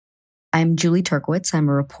I'm Julie Turkowitz. I'm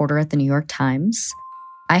a reporter at the New York Times.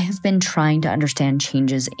 I have been trying to understand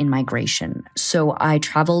changes in migration. So I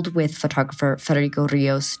traveled with photographer Federico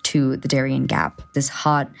Rios to the Darien Gap, this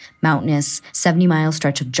hot, mountainous, 70-mile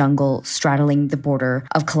stretch of jungle straddling the border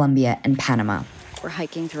of Colombia and Panama. We're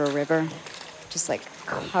hiking through a river, just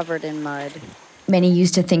covered in mud. Many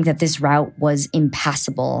used to think that this route was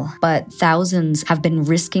impassable, but thousands have been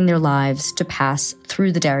risking their lives to pass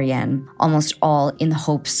through the Darien, almost all in the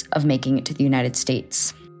hopes of making it to the United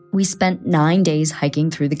States. We spent 9 days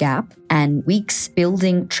hiking through the Gap and weeks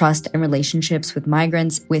building trust and relationships with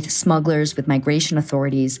migrants, with smugglers, with migration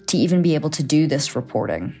authorities to even be able to do this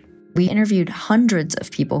reporting. We interviewed hundreds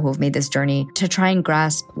of people who have made this journey to try and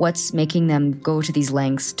grasp what's making them go to these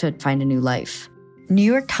lengths to find a new life. New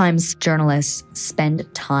York Times journalists spend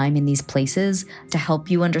time in these places to help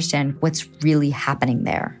you understand what's really happening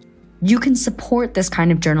there. You can support this kind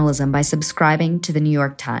of journalism by subscribing to the New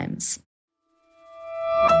York Times.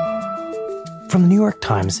 From the New York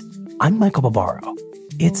Times, I'm Michael Barbaro.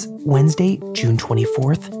 It's Wednesday, June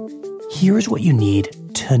 24th. Here's what you need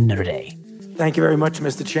to know today. Thank you very much,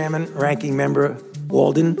 Mr. Chairman, Ranking Member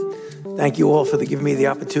Walden. Thank you all for giving me the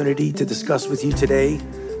opportunity to discuss with you today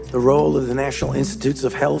the role of the National Institutes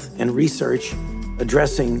of Health and Research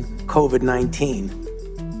addressing COVID-19.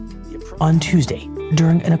 On Tuesday,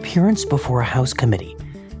 during an appearance before a House committee,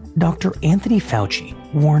 Dr. Anthony Fauci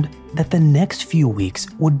warned that the next few weeks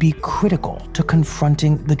would be critical to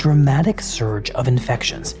confronting the dramatic surge of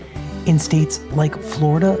infections in states like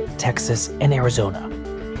Florida, Texas, and Arizona.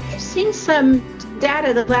 I've seen some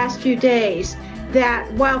data the last few days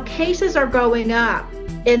that while cases are going up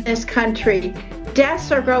in this country,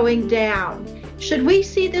 deaths are going down. Should we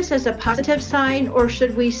see this as a positive sign, or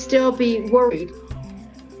should we still be worried?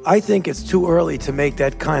 I think it's too early to make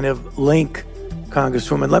that kind of link,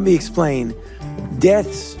 Congresswoman. Let me explain.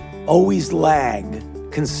 Deaths always lag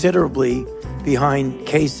considerably behind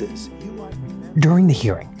cases. During the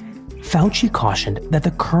hearing, Fauci cautioned that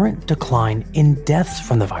the current decline in deaths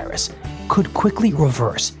from the virus could quickly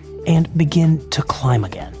reverse and begin to climb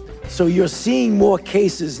again. So you're seeing more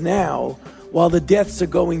cases now while the deaths are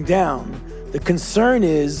going down. The concern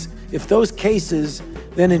is if those cases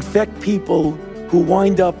then infect people who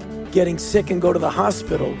wind up getting sick and go to the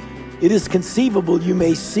hospital, it is conceivable you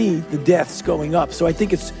may see the deaths going up. So I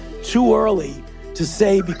think it's too early to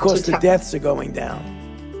say because the deaths are going down.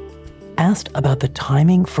 Asked about the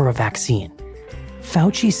timing for a vaccine,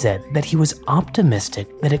 Fauci said that he was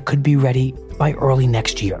optimistic that it could be ready by early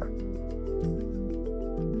next year.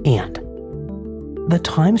 And The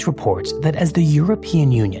Times reports that as the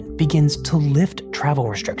European Union begins to lift travel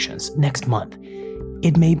restrictions next month,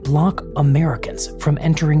 it may block Americans from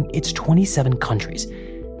entering its 27 countries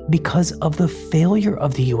because of the failure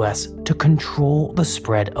of the U.S. to control the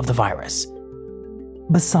spread of the virus.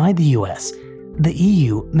 Beside the U.S., the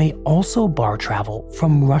EU may also bar travel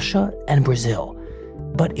from Russia and Brazil,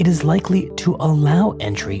 but it is likely to allow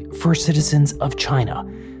entry for citizens of China,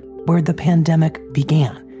 where the pandemic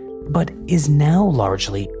began, but is now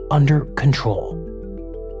largely under control.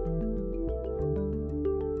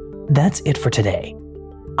 That's it for today.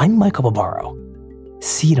 I'm Michael Barbaro.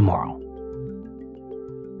 See you tomorrow.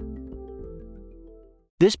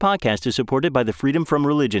 This podcast is supported by the Freedom From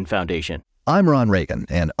Religion Foundation. I'm Ron Reagan,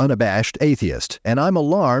 an unabashed atheist, and I'm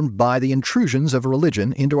alarmed by the intrusions of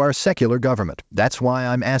religion into our secular government. That's why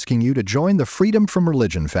I'm asking you to join the Freedom From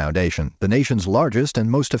Religion Foundation, the nation's largest and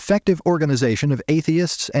most effective organization of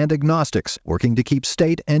atheists and agnostics, working to keep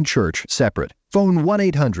state and church separate. Phone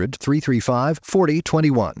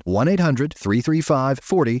 1-800-335-4021,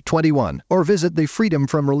 1-800-335-4021, or visit the Freedom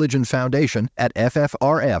From Religion Foundation at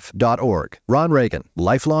ffrf.org. Ron Reagan,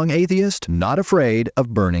 lifelong atheist, not afraid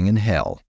of burning in hell.